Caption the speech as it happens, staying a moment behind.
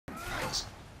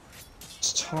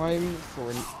It's time for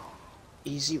an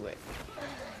easy win.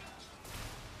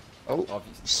 Oh,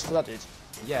 Obviously. it's flooded.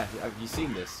 Yeah, have you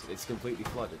seen this? It's completely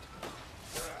flooded.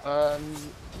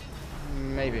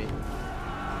 Maybe.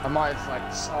 I might have like.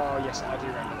 Oh yes, I do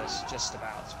remember this just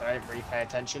about, but I didn't really pay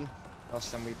attention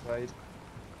last time we played.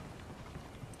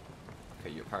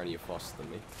 Okay, apparently you're faster than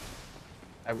me.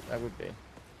 I would be.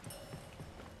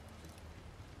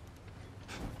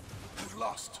 You've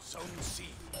lost Zone C.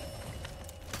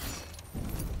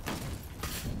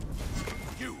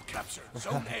 You captured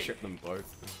Zone A. Trip them both.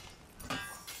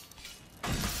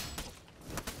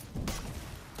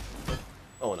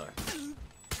 Oh no.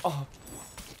 Oh.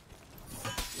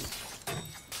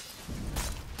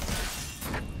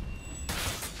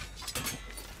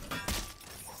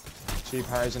 2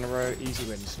 parries in a row, easy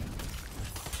wins.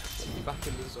 Be back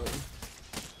in the zone.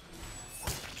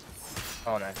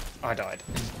 Oh no, I died.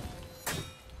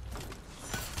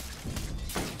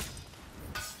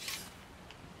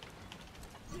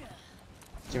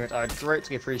 Teammate, I'd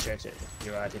greatly appreciate it if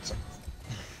you did something.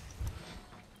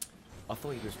 I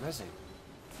thought he was rezzing.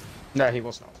 No, he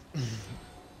was not.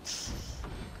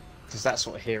 Because that's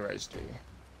what heroes do.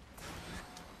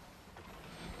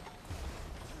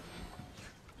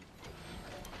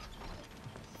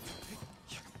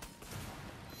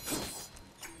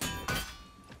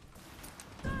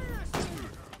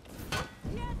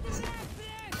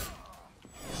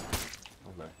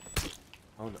 Oh no.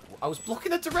 Oh no. I was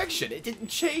blocking the direction, it didn't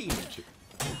change!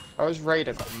 I was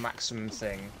Raider got maximum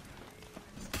thing.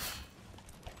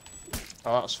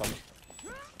 Oh, that was fun.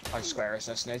 I square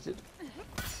assassinated.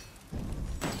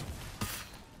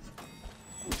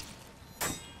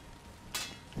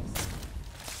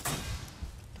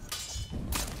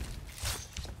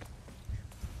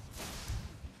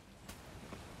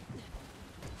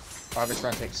 I was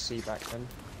trying to take C back then.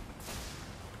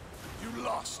 You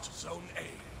lost Zone A.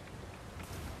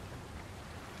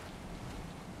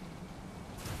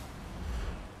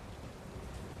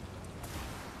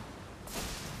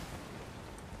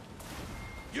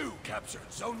 You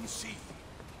captured Zone C.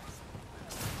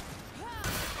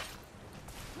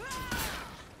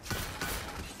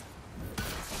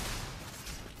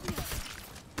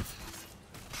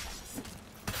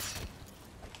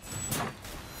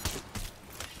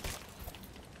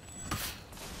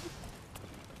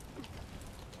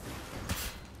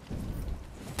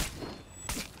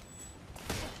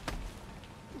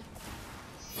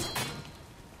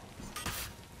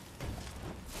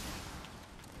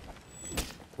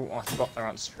 Oh, I forgot there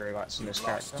aren't superior lights in this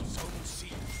Lost character. Zone C.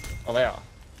 Oh, they are.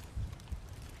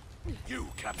 You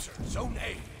captured Zone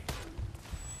A.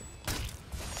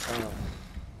 Oh.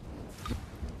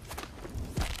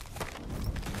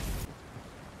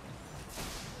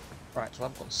 Right, well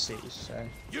I've got C, so...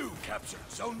 You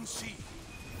captured Zone C.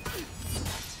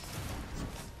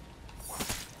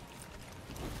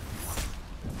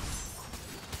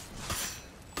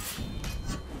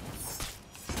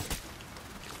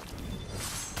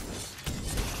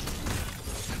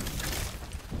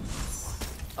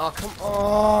 Oh, come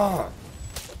on!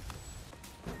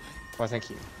 Why, thank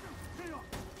you.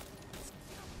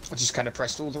 I just kind of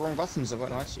pressed all the wrong buttons, I won't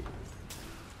lie to you.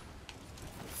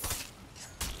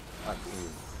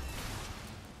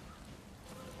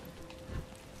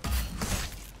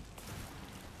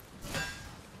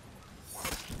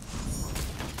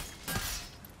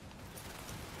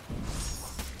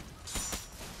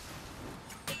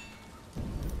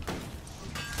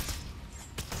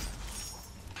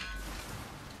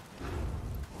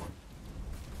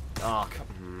 Oh,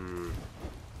 come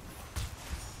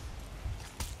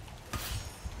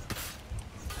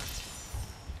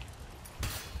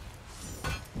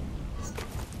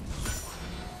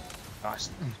Nice.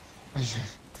 I'm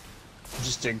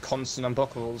just doing constant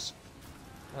unbuckles.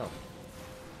 Oh.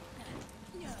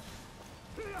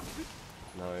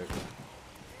 No.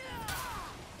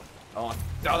 Oh,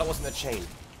 no, that wasn't a chain.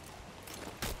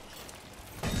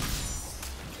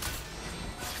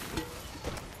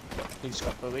 He just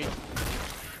got bullied.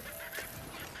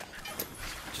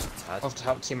 Just a tad. I'll have to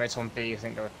help teammates on B, I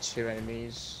think there are 2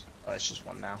 enemies. Oh, it's just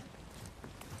 1 now.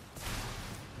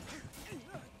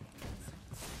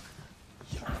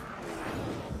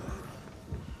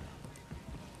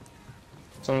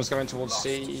 Someone's going towards Lost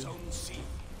C. Zone C.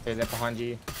 Okay, they're behind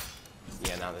you.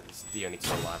 Yeah, now that it's the only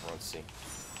two alive on C.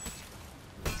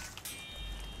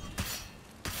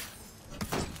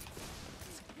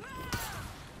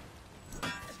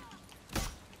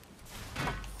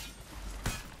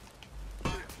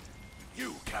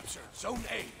 You captured Zone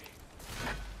A.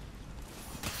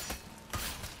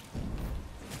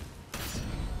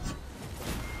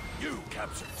 You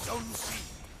captured Zone C.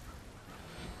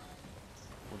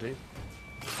 will do.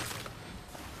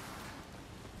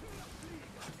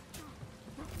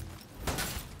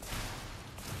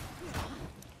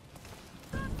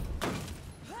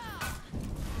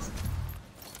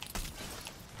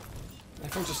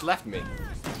 Everyone just left me.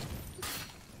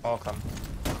 I'll come.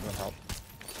 I'm gonna help.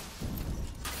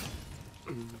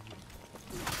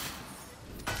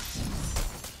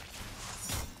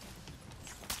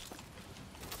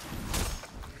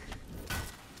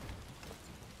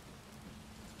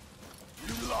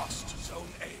 You lost Zone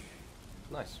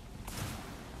A. Nice.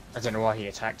 I don't know why he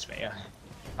attacked me.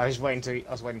 I was waiting to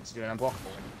do an unblockable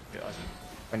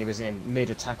when he was in mid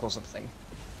attack or something.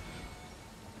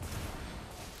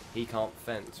 He can't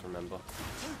fence, remember?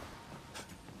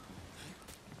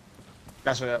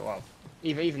 That's what. Well,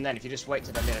 even then, if you just wait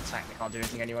till they're mid attack, they can't do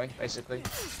anything anyway. Basically.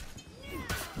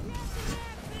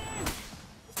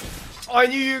 I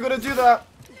knew you were gonna do that.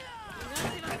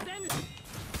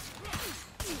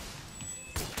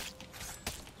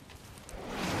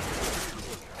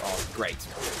 Oh, great.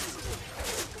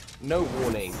 No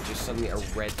warning, just suddenly a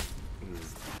red.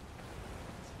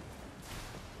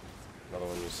 Another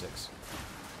one was 6.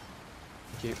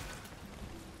 Cute.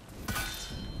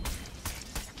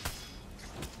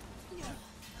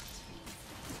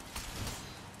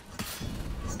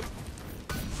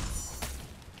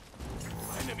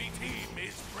 Enemy team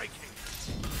is breaking.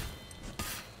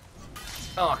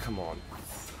 Oh, come on.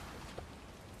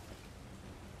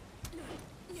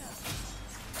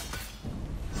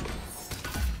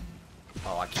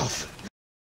 Oh, I can't.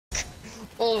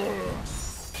 Oh.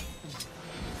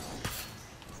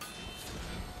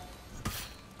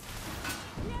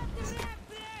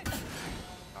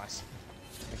 Nice.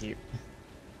 Thank you.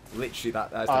 Literally,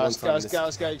 that's the Oh, one that's time.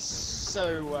 was going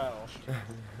so well.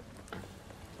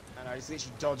 And I just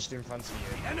literally dodged in front of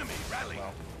you. The enemy rally.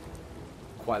 Well,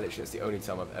 Quite literally, it's the only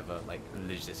time I've ever like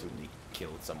legitimately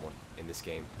killed someone in this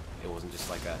game. It wasn't just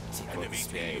like a tick of Enemy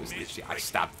spear. It team was is literally I breaking.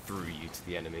 stabbed through you to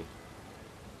the enemy.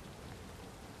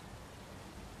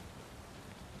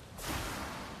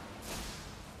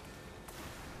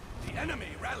 The enemy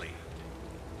rally.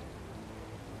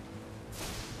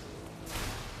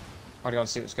 I'll go and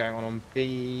see what's going on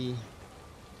B.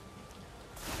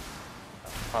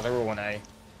 Oh, they're all on A.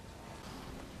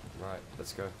 Right,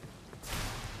 let's go.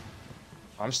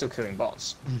 I'm still killing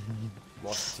bots.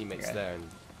 Whilst the teammates Yeah. there and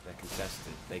they're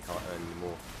contested, they can't earn any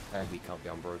more. Okay. We can't be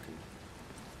unbroken.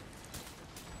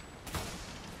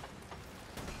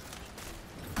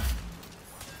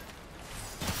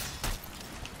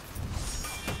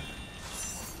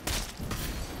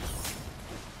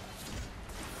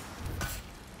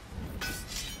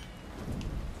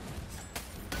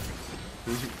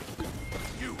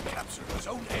 You captured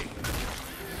Zone A.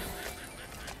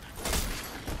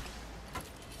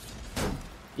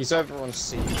 He's over on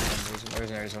C. There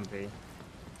is areas on B.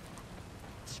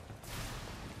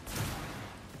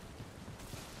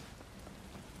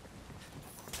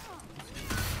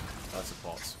 That's a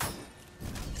bot.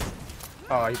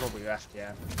 Oh, he probably left,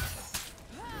 yeah.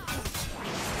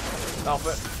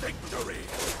 Alpha! Victory.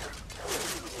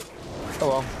 Oh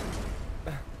well.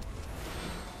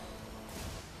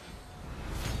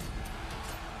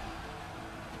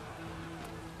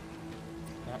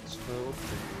 That's cool.